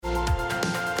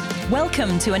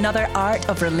Welcome to another Art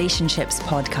of Relationships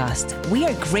podcast. We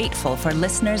are grateful for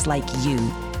listeners like you.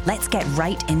 Let's get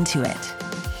right into it.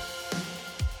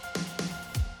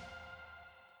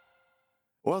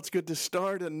 Well, it's good to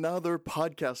start another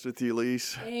podcast with you,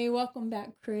 Lise. Hey, welcome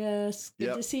back, Chris.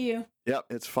 Good to see you. Yep,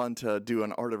 it's fun to do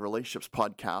an Art of Relationships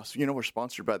podcast. You know, we're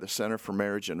sponsored by the Center for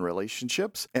Marriage and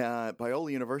Relationships at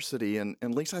Biola University. And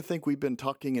Lisa, I think we've been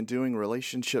talking and doing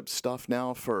relationship stuff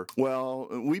now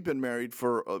we've been married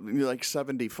for like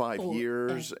 75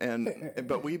 years.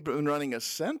 But we've been running a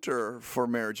Center for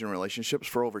Marriage and Relationships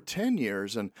for over 10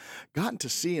 years and gotten to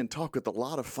see and talk with a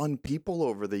lot of fun people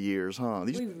over the years, huh?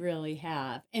 We really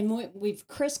have. And we've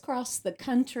crisscrossed the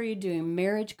country doing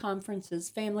marriage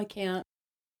conferences, family camp,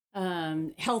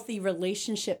 healthy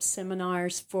relationship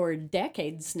seminars for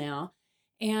decades now.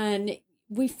 And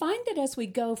we find that as we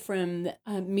go from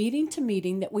meeting to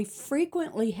meeting that we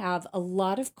frequently have a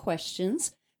lot of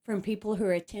questions from people who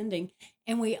are attending.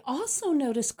 And we also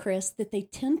notice, Chris, that they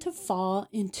tend to fall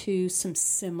into some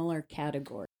similar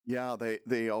categories. Yeah,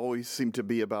 they always seem to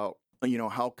be about,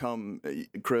 how come,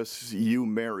 Chris, you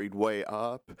married way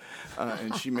up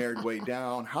and she married way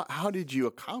down? How did you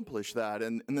accomplish that?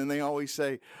 And then they always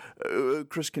say,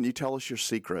 Chris, can you tell us your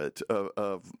secret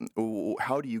of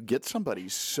how do you get somebody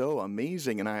so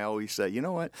amazing? And I always say, you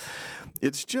know what?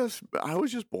 It's just, I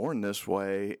was just born this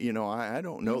way. I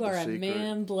don't know the secret. You are a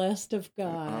man blessed of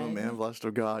God. I'm a man blessed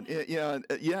of God. Yeah,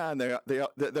 and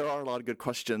there are a lot of good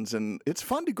questions. And it's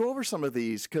fun to go over some of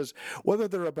these because whether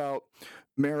they're about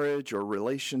marriage or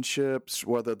relationships,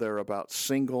 whether they're about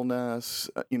singleness,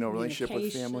 relationship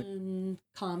with family,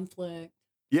 conflict.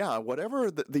 Yeah,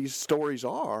 whatever these stories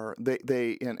are,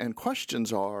 they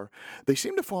questions are, they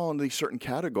seem to fall into these certain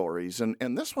categories.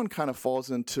 And this one kind of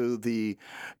falls into the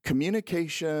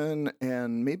communication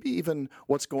and maybe even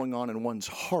what's going on in one's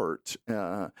heart,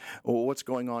 or what's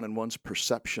going on in one's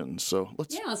perception. So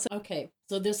let's... Yeah,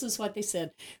 so this is what they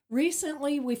said.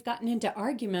 Recently, we've gotten into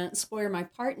arguments where my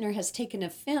partner has taken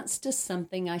offense to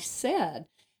something I said.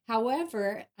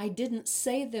 However, I didn't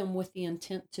say them with the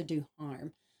intent to do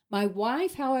harm. My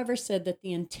wife, however, said that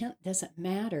the intent doesn't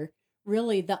matter.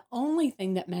 Really, the only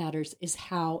thing that matters is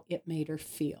how it made her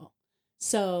feel.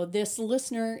 So this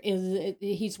listener,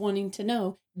 he's wanting to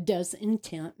know, does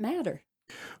intent matter?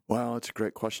 Well, it's a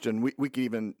great question. We can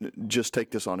even just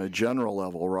take this on a general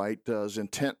level, right? Does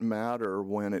intent matter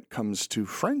when it comes to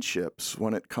friendships,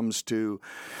 when it comes to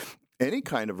any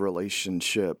kind of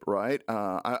relationship, right?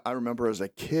 I remember as a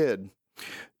kid,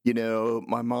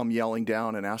 my mom yelling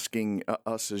down and asking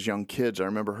us as young kids. I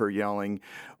remember her yelling,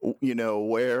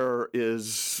 where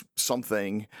is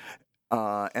something?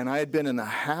 And I had been in the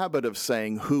habit of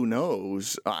saying, who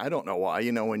knows? I don't know why.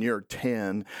 When you're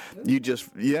 10, you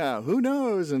just, who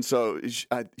knows? And so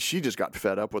she just got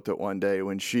fed up with it one day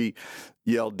when she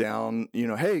yelled down,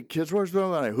 hey, kids, where's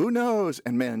the who knows?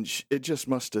 And man, it just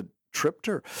must have tripped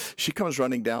her. She comes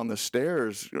running down the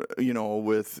stairs,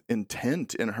 with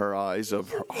intent in her eyes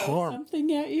of harm.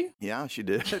 Something at you? Yeah, she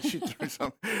did. She threw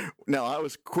some. Now, I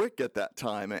was quick at that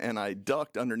time, and I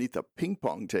ducked underneath a ping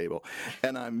pong table,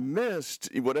 and I missed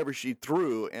whatever she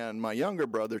threw, and my younger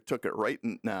brother took it right.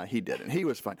 Nah, he didn't. He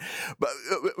was fine. But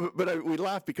we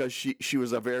laughed because she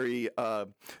was a very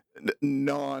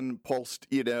non-pulsed,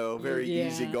 very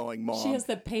easygoing mom. She has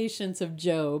the patience of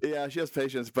Job. Yeah, she has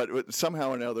patience, but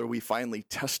somehow or another we finally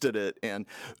tested it. And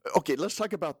okay, let's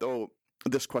talk about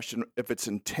this question, if it's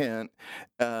intent.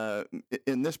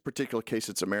 In this particular case,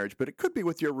 it's a marriage, but it could be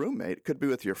with your roommate. It could be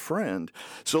with your friend.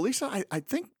 So, Lisa, I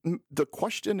think the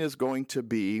question is going to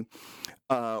be,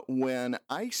 when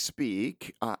I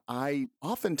speak, I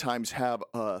oftentimes have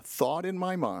a thought in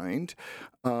my mind,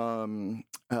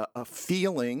 a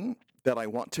feeling that I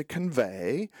want to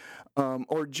convey,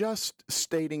 or just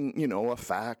stating, a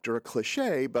fact or a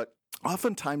cliche, but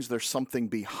oftentimes there's something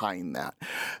behind that.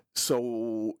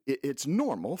 So it's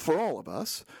normal for all of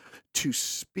us to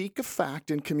speak a fact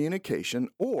in communication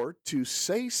or to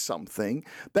say something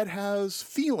that has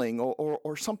feeling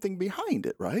or something behind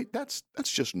it, right? That's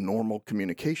just normal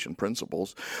communication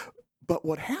principles. But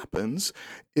what happens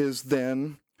is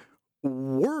then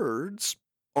words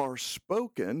are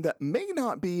spoken that may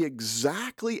not be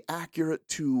exactly accurate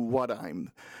to what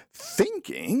I'm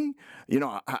thinking,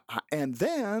 and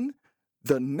then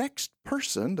the next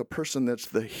person, the person that's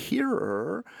the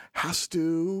hearer, has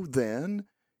to then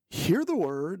hear the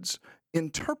words,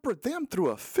 interpret them through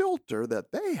a filter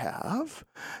that they have,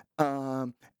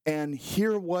 and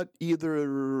hear what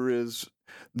either is,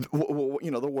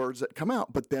 the words that come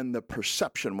out, but then the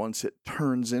perception, once it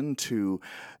turns into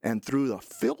and through the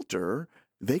filter,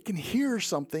 they can hear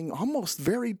something almost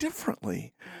very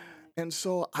differently. And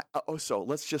so, so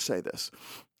let's just say this.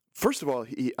 First of all,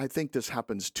 I think this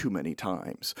happens too many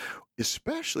times,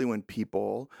 especially when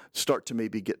people start to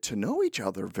maybe get to know each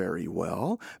other very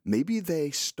well. Maybe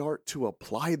they start to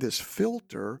apply this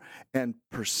filter and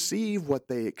perceive what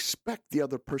they expect the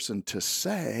other person to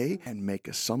say and make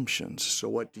assumptions. So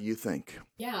what do you think?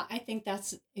 Yeah, I think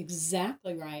that's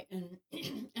exactly right. And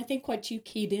I think what you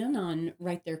keyed in on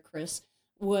right there, Chris,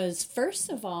 was first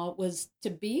of all, was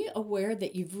to be aware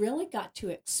that you've really got to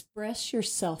express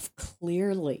yourself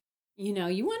clearly. You know,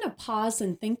 you want to pause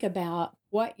and think about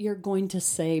what you're going to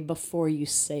say before you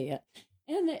say it.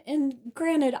 And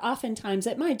granted, oftentimes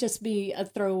it might just be a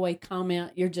throwaway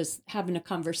comment. You're just having a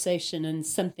conversation and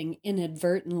something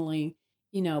inadvertently,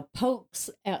 pokes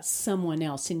at someone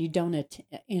else and you don't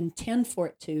intend for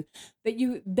it to. But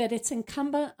it's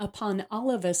incumbent upon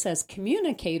all of us as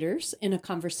communicators in a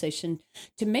conversation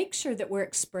to make sure that we're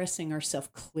expressing ourselves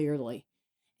clearly.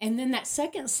 And then that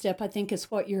second step, I think, is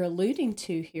what you're alluding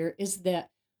to here, is that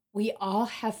we all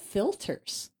have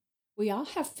filters. We all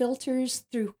have filters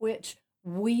through which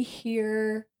we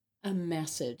hear a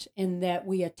message and that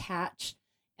we attach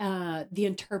the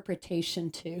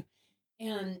interpretation to.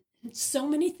 And so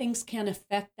many things can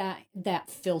affect that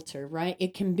filter, right?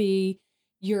 It can be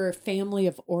your family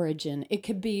of origin. It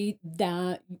could be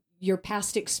your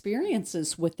past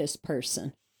experiences with this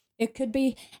person. It could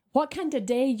be what kind of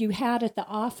day you had at the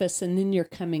office and then you're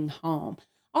coming home.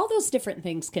 All those different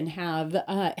things can have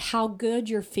how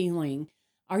good you're feeling.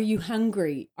 Are you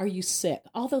hungry? Are you sick?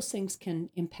 All those things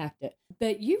can impact it.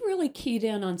 But you really keyed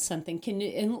in on something.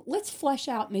 And let's flesh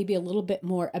out maybe a little bit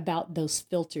more about those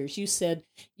filters. You said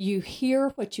you hear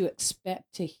what you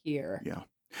expect to hear. Yeah.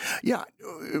 Yeah,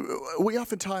 we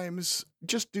oftentimes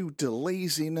just due to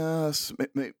laziness,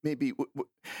 maybe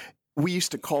we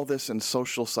used to call this in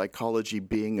social psychology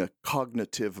being a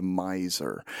cognitive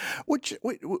miser, which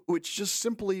just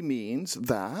simply means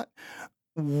that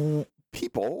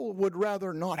people would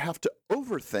rather not have to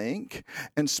overthink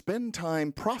and spend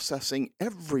time processing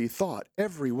every thought,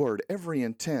 every word, every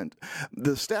intent,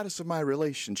 the status of my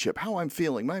relationship, how I'm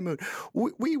feeling, my mood.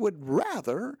 We would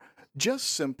rather just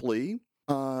simply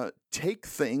take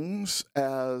things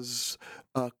as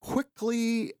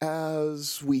quickly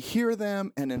as we hear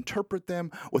them and interpret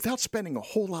them without spending a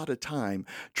whole lot of time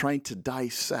trying to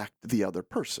dissect the other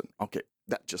person. Okay,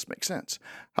 that just makes sense.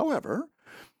 However,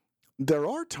 there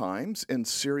are times in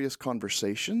serious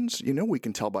conversations, we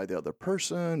can tell by the other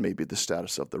person, maybe the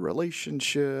status of the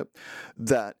relationship,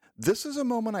 that this is a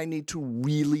moment I need to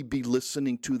really be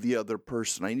listening to the other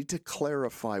person. I need to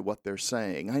clarify what they're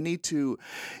saying. I need to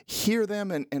hear them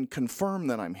and confirm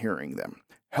that I'm hearing them.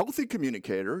 Healthy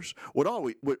communicators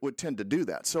would tend to do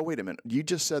that. So wait a minute, you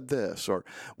just said this, or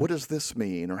what does this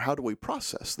mean, or how do we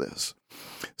process this?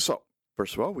 So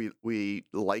first of all, we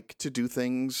like to do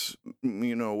things,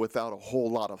 without a whole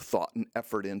lot of thought and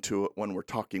effort into it when we're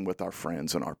talking with our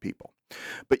friends and our people.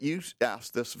 But you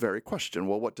asked this very question.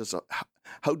 Well,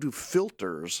 how do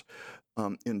filters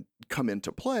come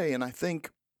into play? And I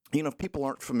think, if people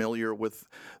aren't familiar with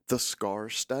the SCAR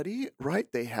study, right?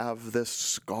 They have this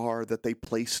scar that they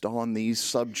placed on these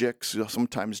subjects,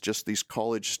 sometimes just these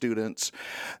college students,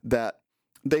 that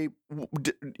they,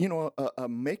 a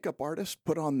makeup artist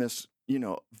put on this,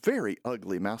 very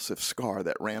ugly, massive scar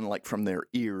that ran like from their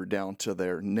ear down to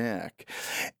their neck.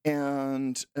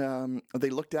 And they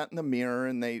looked at it in the mirror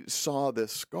and they saw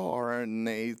this scar and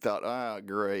they thought,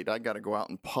 great, I got to go out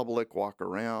in public, walk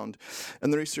around.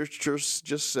 And the researchers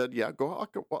just said, yeah, go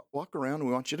walk around.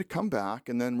 We want you to come back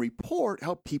and then report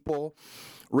how people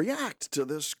react to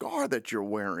this scar that you're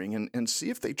wearing and see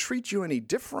if they treat you any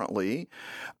differently.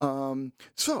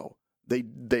 So they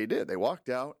did. They walked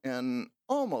out, and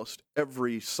almost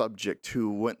every subject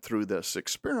who went through this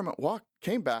experiment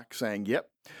came back saying, yep,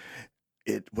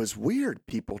 it was weird.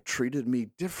 People treated me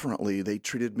differently. They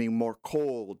treated me more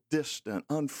cold, distant,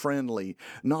 unfriendly,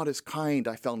 not as kind.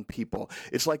 I found people.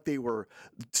 It's like they were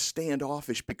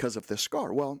standoffish because of this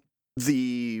scar. Well,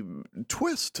 the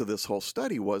twist to this whole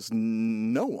study was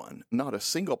no one, not a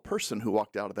single person who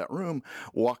walked out of that room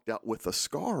walked out with a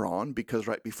scar on, because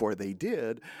right before they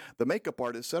did, the makeup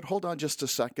artist said, hold on just a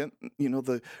second,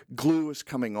 the glue is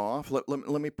coming off. Let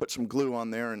me put some glue on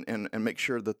there and make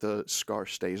sure that the scar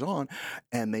stays on.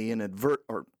 And they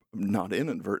not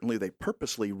inadvertently, they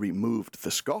purposely removed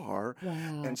the scar.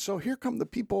 Wow. And so here come the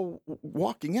people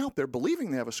walking out there believing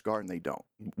they have a scar and they don't.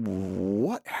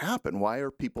 What happened? Why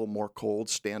are people more cold,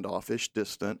 standoffish,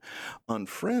 distant,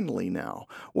 unfriendly now?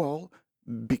 Well,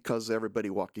 because everybody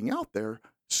walking out there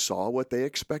saw what they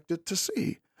expected to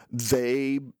see.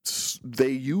 they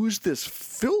use this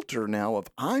filter now of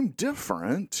I'm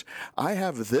different, I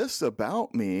have this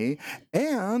about me,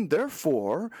 and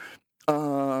therefore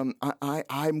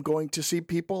I'm going to see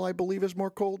people I believe as more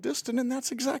cold, distant, and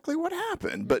that's exactly what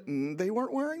happened. But they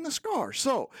weren't wearing the scar.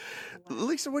 So,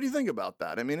 Lisa, what do you think about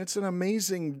that? I mean, it's an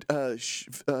amazing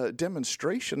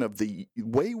demonstration of the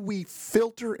way we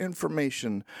filter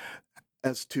information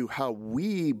as to how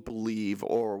we believe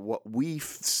or what we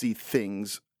see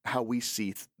things, how we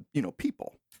see,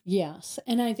 people. Yes,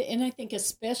 and I think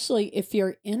especially if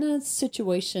you're in a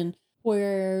situation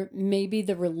where maybe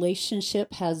the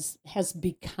relationship has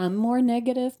become more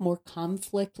negative, more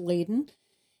conflict laden,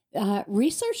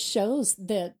 research shows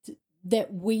that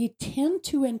we tend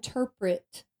to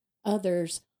interpret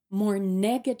others more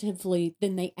negatively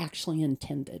than they actually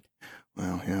intended.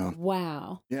 Well, yeah.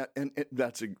 Wow. Yeah, and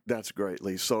that's great,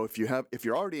 Lee. So if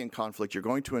you're already in conflict, you're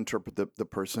going to interpret the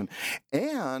person,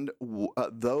 and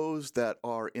those that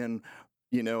are in,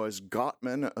 as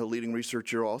Gottman, a leading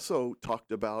researcher, also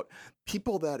talked about,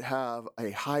 people that have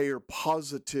a higher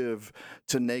positive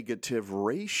to negative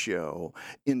ratio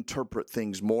interpret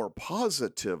things more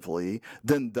positively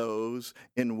than those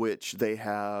in which they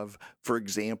have, for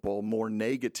example, more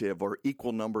negative or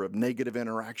equal number of negative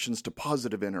interactions to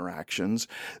positive interactions.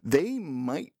 They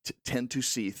might tend to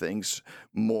see things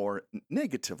more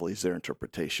negatively as their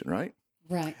interpretation, right?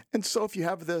 Right. And so if you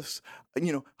have this,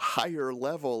 higher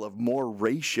level of more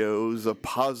ratios of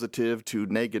positive to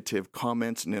negative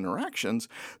comments and interactions,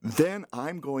 then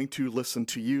I'm going to listen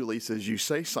to you, Lisa, as you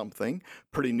say something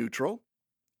pretty neutral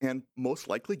and most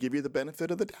likely give you the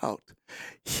benefit of the doubt.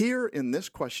 Here in this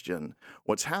question,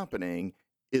 what's happening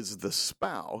is the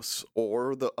spouse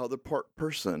or the other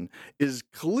person is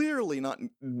clearly not,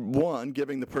 one,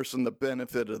 giving the person the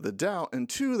benefit of the doubt, and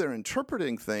two, they're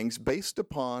interpreting things based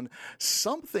upon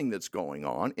something that's going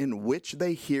on in which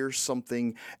they hear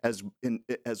something as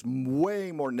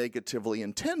way more negatively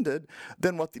intended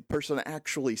than what the person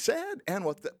actually said and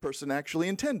what that person actually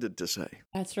intended to say.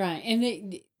 That's right.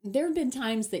 And there have been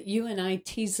times that you and I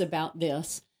tease about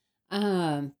this,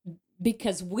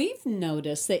 because we've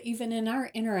noticed that even in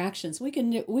our interactions, we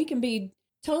can be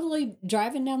totally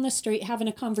driving down the street, having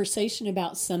a conversation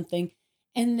about something,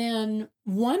 and then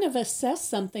one of us says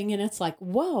something, and it's like,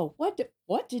 "Whoa, what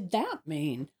did that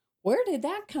mean? Where did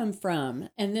that come from?"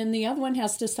 And then the other one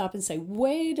has to stop and say,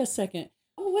 "Wait a second.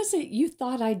 What was it you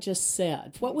thought I just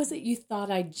said? What was it you thought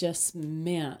I just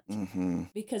meant?" Mm-hmm.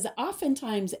 Because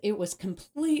oftentimes it was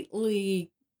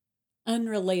completely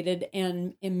unrelated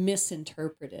and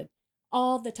misinterpreted.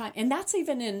 All the time. And that's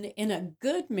even in a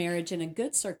good marriage, in a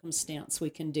good circumstance, we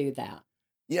can do that.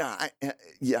 Yeah,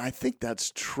 I think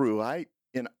that's true.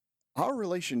 In our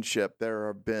relationship, there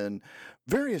have been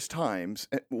various times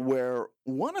where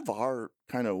one of our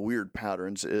kind of weird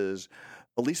patterns is,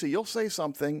 Alisa, you'll say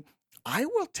something, I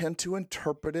will tend to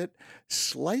interpret it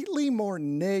slightly more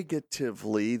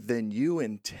negatively than you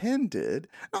intended.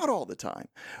 Not all the time,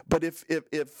 but if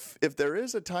there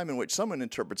is a time in which someone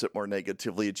interprets it more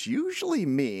negatively, it's usually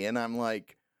me, and I'm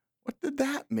like, what did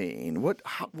that mean? What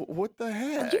the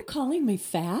heck? Are you calling me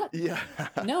fat? Yeah.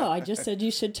 No, I just said you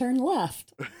should turn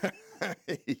left.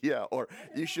 Yeah, or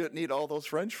you shouldn't eat all those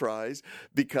French fries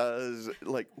because,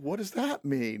 what does that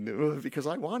mean? Because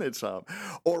I wanted some,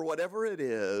 or whatever it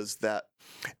is that,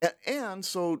 and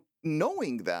so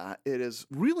knowing that, it has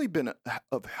really been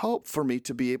of help for me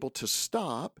to be able to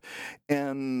stop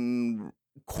and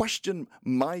question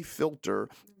my filter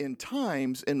in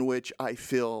times in which I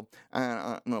feel,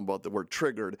 I don't know about the word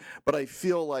triggered, but I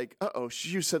feel like,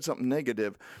 you said something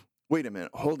negative. Wait a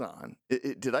minute, hold on.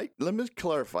 Let me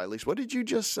clarify, at least, what did you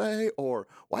just say? Or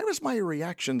why was my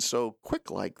reaction so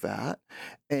quick like that?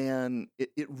 And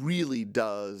it really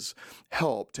does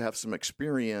help to have some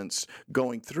experience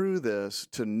going through this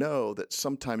to know that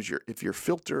sometimes if your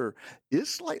filter is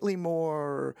slightly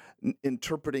more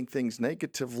interpreting things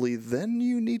negatively, then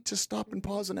you need to stop and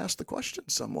pause and ask the question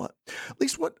somewhat. At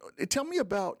least tell me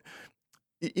about,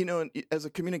 as a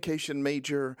communication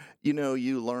major,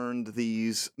 you learned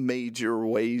these major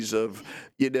ways of,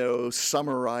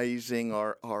 summarizing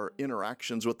our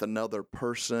interactions with another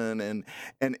person.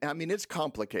 And I mean, it's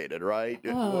complicated, right?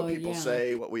 Oh, what people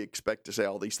say, what we expect to say,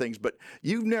 all these things. But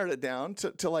you've narrowed it down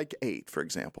to like 8, for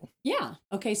example. Yeah.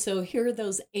 Okay, so here are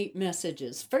those 8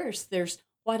 messages. First, there's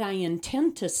what I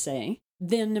intend to say.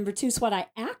 Then number 2 is what I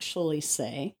actually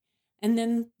say. And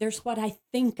then there's what I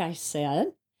think I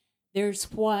said.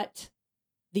 There's what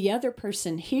the other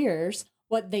person hears,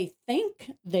 what they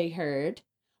think they heard,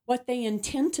 what they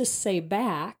intend to say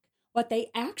back, what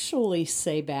they actually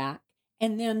say back,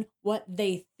 and then what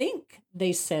they think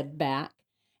they said back.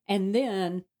 and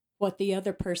then what the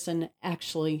other person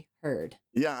actually heard.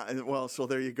 Yeah, well, so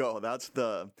there you go. That's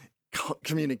the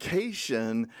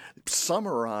communication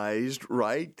summarized,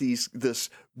 right? This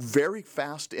very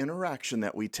fast interaction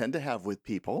that we tend to have with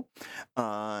people,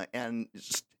 and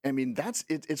I mean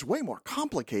it's way more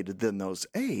complicated than those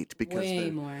 8 because way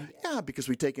more. Yeah, because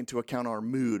we take into account our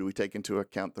mood, we take into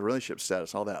account the relationship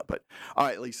status, all that. But all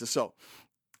right, Lisa, so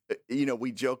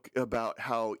we joke about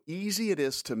how easy it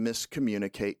is to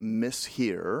miscommunicate,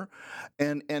 mishear,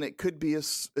 and it could be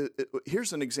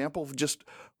here's an example of just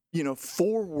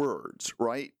 4 words,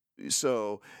 right?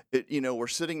 So we're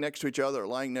sitting next to each other,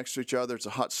 lying next to each other. It's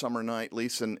a hot summer night,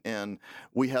 Lisa, and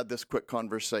we had this quick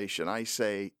conversation. I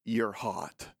say, "You're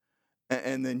hot,"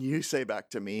 and then you say back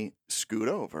to me, "Scoot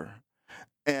over."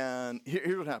 And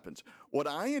here's what happens. What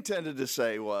I intended to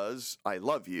say was, "I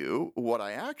love you." What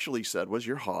I actually said was,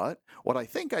 "You're hot." What I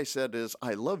think I said is,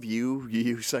 "I love you,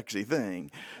 you sexy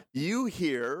thing." You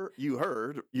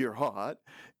heard, "You're hot."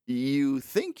 You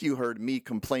think you heard me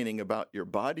complaining about your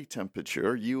body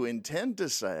temperature. You intend to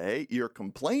say, "You're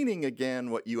complaining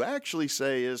again." What you actually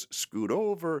say is, "Scoot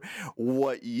over."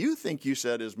 What you think you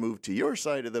said is, "Move to your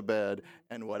side of the bed."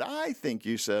 And what I think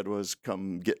you said was,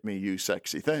 "Come get me, you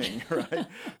sexy thing," right?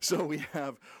 So we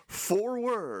have 4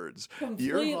 words.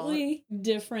 Completely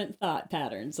different thought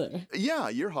patterns. Yeah,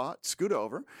 "You're hot, scoot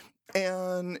over."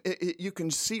 And you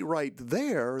can see right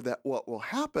there that what will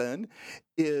happen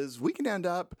is we can end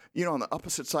up, on the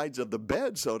opposite sides of the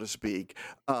bed, so to speak,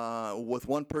 with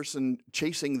one person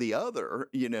chasing the other,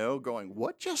 going,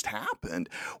 "What just happened?"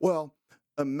 Well,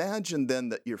 imagine then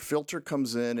that your filter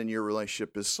comes in and your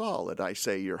relationship is solid. I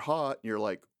say, "You're hot," and you're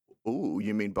like, "Ooh,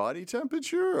 you mean body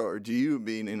temperature, or do you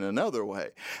mean in another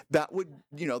way?" That would,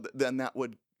 then that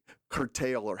would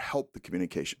curtail or help the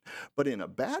communication. But in a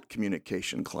bad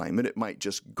communication climate, it might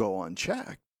just go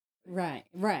unchecked. Right.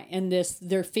 And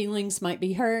their feelings might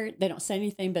be hurt. They don't say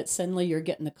anything, but suddenly you're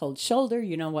getting the cold shoulder.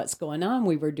 You know what's going on.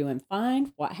 We were doing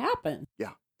fine. What happened?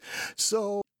 Yeah.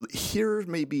 So here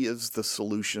maybe is the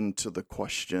solution to the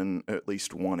question, at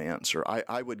least one answer.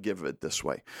 I would give it this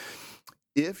way.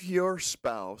 If your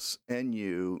spouse and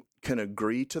you can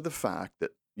agree to the fact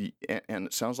that, and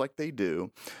it sounds like they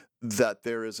do, that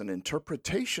there is an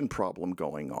interpretation problem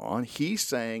going on. He's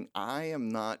saying, "I am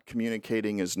not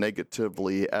communicating as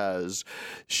negatively as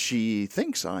she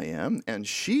thinks I am." And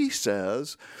she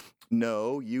says,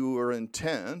 "No, your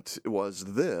intent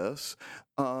was this."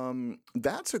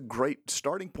 That's a great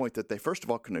starting point that they, first of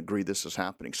all, can agree this is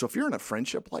happening. So if you're in a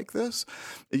friendship like this,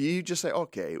 you just say,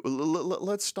 "Okay,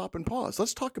 let's stop and pause.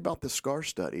 Let's talk about the SCAR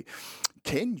study.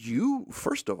 Can you,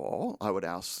 first of all," I would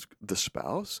ask the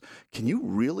spouse, "can you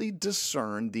really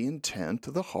discern the intent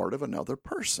of the heart of another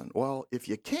person?" Well, if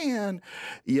you can,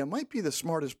 you might be the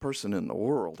smartest person in the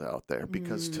world out there,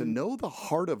 because to know the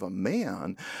heart of a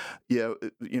man,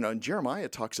 and Jeremiah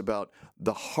talks about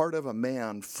the heart of a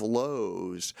man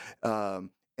flows,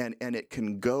 and it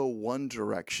can go one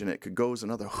direction, it could go as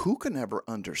another. Who can ever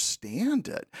understand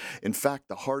it? In fact,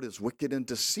 the heart is wicked and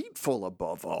deceitful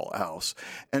above all else.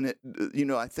 And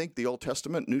I think the Old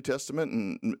Testament, New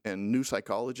Testament, and new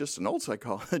psychologists and old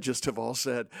psychologists have all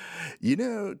said,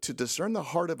 to discern the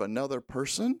heart of another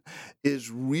person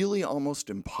is really almost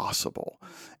impossible.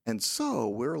 And so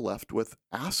we're left with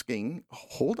asking,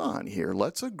 hold on here,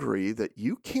 let's agree that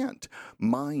you can't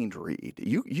mind read.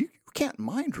 You can't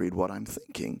mind read what I'm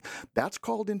thinking. That's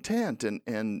called intent.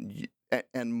 And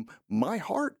my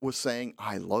heart was saying,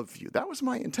 "I love you." That was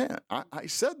my intent. I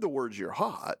said the words, "You're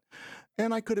hot,"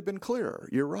 and I could have been clearer.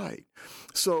 You're right.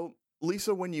 So,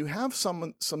 Lisa, when you have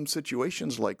some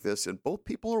situations like this, and both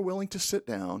people are willing to sit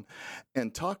down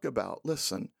and talk about,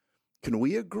 listen, can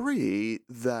we agree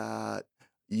that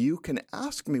you can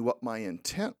ask me what my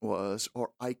intent was,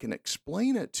 or I can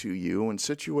explain it to you when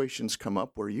situations come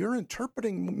up where you're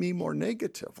interpreting me more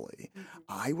negatively.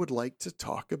 I would like to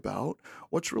talk about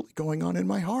what's really going on in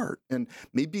my heart. And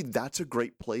maybe that's a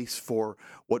great place for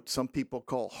what some people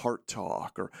call heart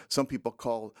talk, or some people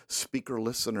call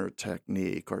speaker-listener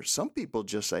technique, or some people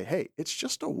just say, "Hey, it's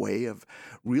just a way of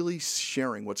really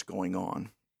sharing what's going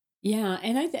on." Yeah,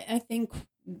 and I think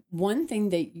one thing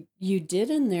that you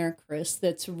did in there, Chris,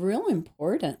 that's real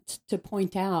important to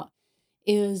point out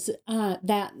is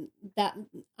that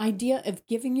idea of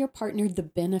giving your partner the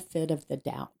benefit of the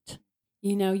doubt.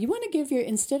 You want to give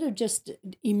instead of just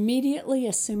immediately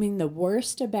assuming the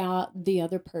worst about the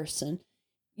other person,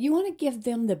 you want to give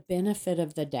them the benefit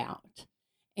of the doubt.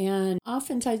 And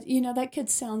oftentimes, that could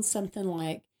sound something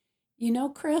like,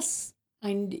 "Chris,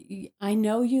 I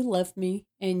know you love me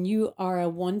and you are a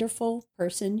wonderful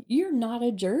person. You're not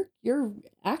a jerk. You're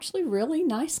actually a really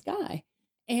nice guy.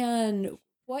 And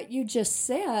what you just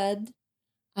said,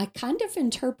 I kind of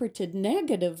interpreted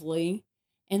negatively.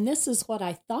 And this is what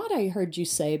I thought I heard you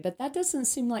say, but that doesn't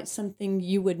seem like something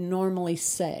you would normally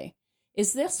say.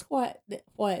 Is this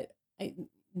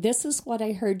this is what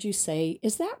I heard you say?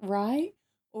 Is that right?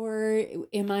 Or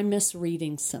am I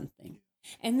misreading something?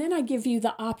 And then I give you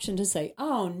the option to say,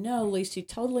 oh, no, Lisa, you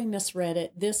totally misread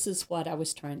it. This is what I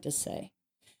was trying to say.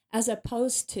 As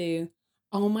opposed to,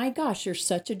 oh my gosh, you're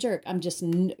such a jerk. I'm just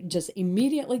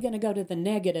immediately going to go to the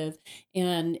negative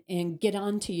and get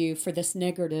onto you for this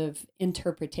negative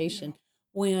interpretation,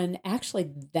 when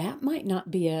actually that might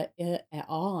not be it at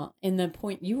all. And the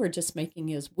point you were just making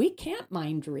is we can't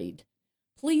mind read.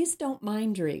 Please don't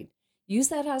mind read. Use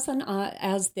that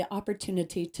as the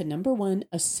opportunity to, number one,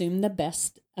 assume the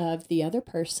best of the other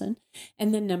person,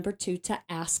 and then number two, to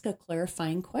ask a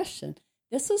clarifying question.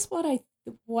 This is what I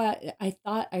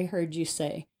thought I heard you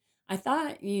say. I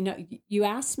thought, you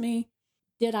asked me,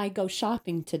 did I go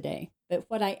shopping today? But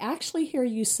what I actually hear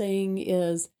you saying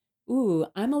is, ooh,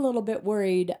 I'm a little bit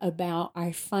worried about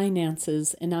our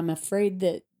finances, and I'm afraid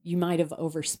that you might have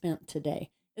overspent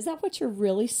today. Is that what you're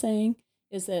really saying?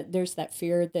 Is that there's that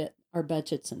fear that our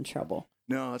budget's in trouble?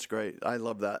 No, that's great. I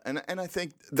love that. And I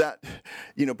think that,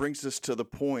 brings us to the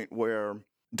point where,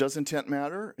 does intent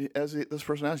matter? As this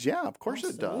person asked, yeah, of course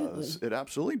Absolutely. It does. It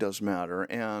absolutely does matter.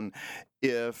 And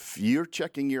if you're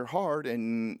checking your heart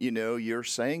and, you're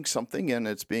saying something and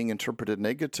it's being interpreted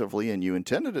negatively and you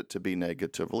intended it to be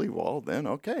negatively, well, then,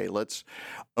 okay, let's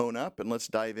own up and let's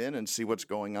dive in and see what's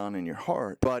going on in your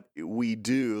heart. But we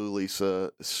do,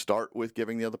 Lisa, start with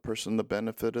giving the other person the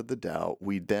benefit of the doubt.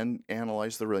 We then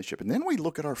analyze the relationship, and then we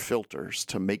look at our filters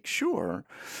to make sure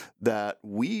that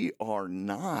we are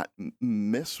not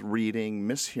misreading,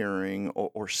 mishearing,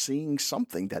 or seeing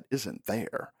something that isn't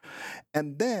there.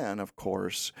 And then, of course,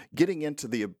 getting into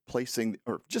the placing,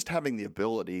 or just having the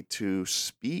ability to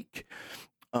speak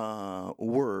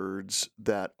words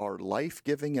that are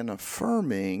life-giving and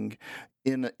affirming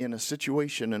in a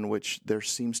situation in which there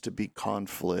seems to be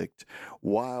conflict,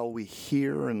 while we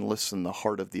hear and listen the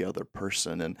heart of the other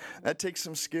person. And that takes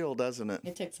some skill, doesn't it?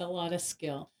 It takes a lot of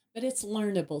skill, but it's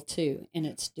learnable too, and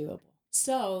it's doable.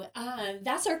 So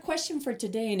that's our question for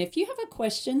today. And if you have a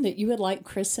question that you would like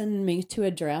Chris and me to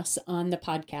address on the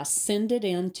podcast, send it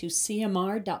in to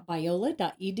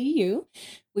cmr.biola.edu.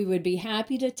 We would be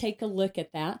happy to take a look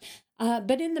at that.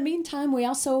 But in the meantime, we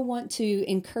also want to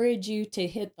encourage you to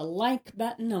hit the like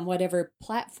button on whatever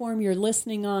platform you're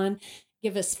listening on.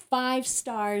 Give us 5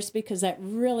 stars, because that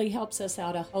really helps us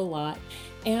out a whole lot.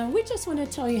 And we just want to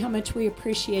tell you how much we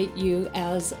appreciate you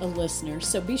as a listener.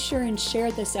 So be sure and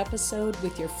share this episode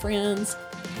with your friends,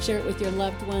 share it with your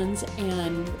loved ones,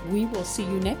 and we will see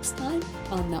you next time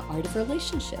on The Art of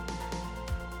Relationship.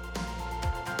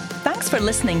 Thanks for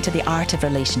listening to The Art of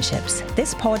Relationships.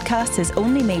 This podcast is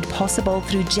only made possible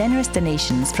through generous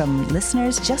donations from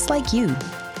listeners just like you.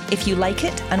 If you like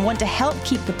it and want to help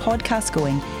keep the podcast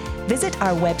going, visit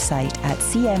our website at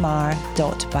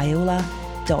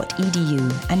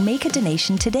cmr.biola.edu and make a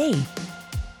donation today.